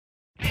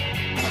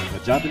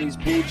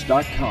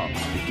JapanesePage.com,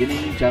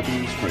 beginning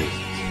Japanese phrases.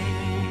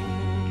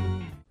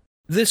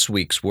 This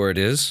week's word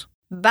is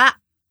ば、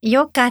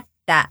よかっ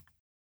た。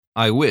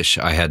 I wish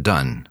I had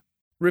done.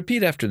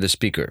 Repeat after the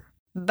speaker.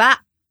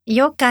 ば、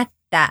よかっ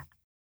た。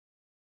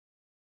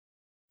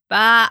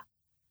ば、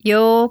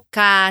よ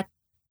かっ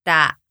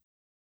た。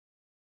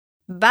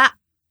ば、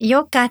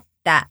よかっ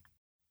た。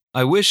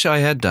 I wish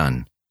I had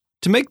done.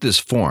 To make this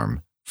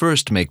form,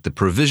 first make the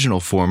provisional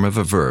form of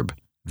a verb,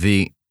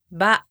 the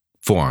ば、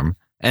 form,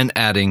 and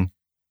adding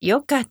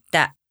よかっ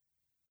た。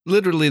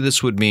 Literally,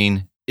 this would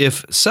mean,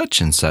 if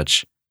such and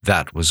such,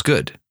 that was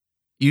good.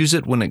 Use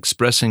it when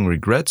expressing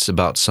regrets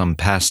about some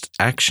past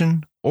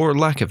action or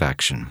lack of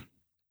action.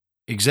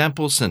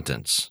 Example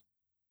sentence.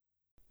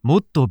 も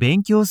っと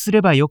勉強す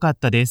ればよかっ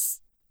たで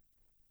す。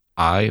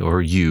I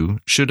or you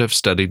should have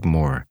studied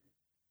more.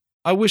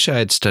 I wish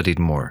I had studied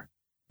more.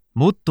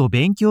 もっと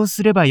勉強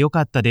すればよ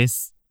かったで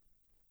す。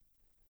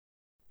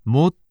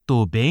もっ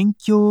と勉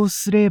強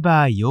すれ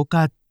ばよ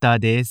かった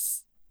で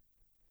す。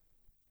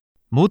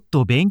もっ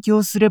と勉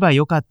強すれば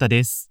よかった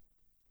です。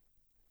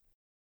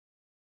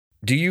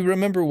Do you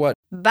remember what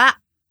ば、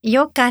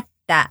よかっ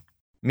た。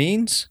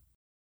 means?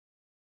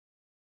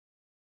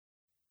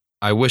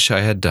 I wish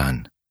I had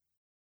done.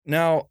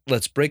 Now,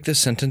 let's break this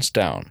sentence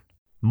down.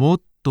 も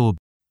っと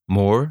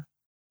More,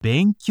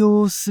 勉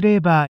強すれ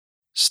ば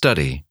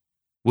study,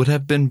 would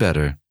have been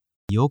better,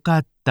 よか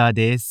った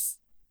で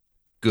す。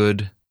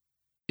good,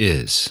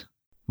 is.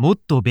 もっ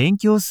と勉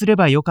強すれ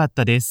ばよかっ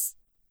たです。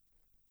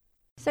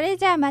それ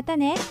じゃあまた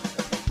ね。